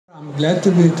I'm glad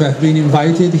to have been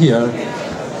invited here,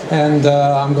 and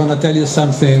I'm going to tell you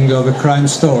something of a crime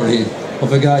story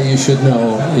of a guy you should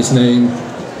know. His name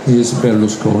is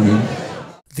Berlusconi.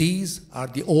 These are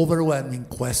the overwhelming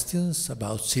questions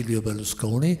about Silvio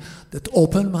Berlusconi that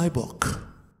open my book.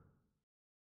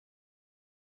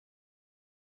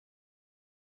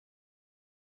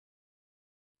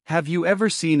 Have you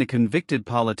ever seen a convicted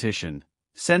politician,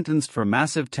 sentenced for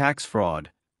massive tax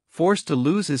fraud, forced to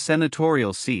lose his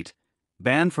senatorial seat,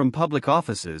 banned from public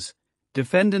offices,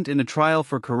 defendant in a trial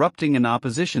for corrupting an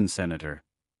opposition senator,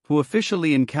 who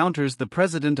officially encounters the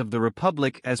President of the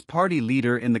Republic as party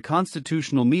leader in the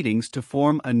constitutional meetings to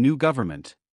form a new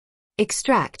government?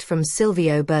 Extract from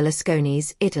Silvio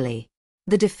Berlusconi's Italy,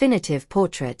 the definitive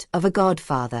portrait of a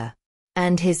godfather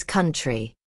and his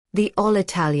country, the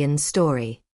all-Italian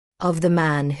story of the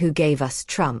man who gave us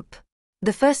Trump.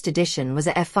 The first edition was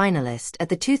a finalist at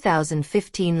the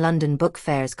 2015 London Book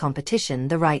Fair's competition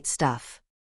The Right Stuff.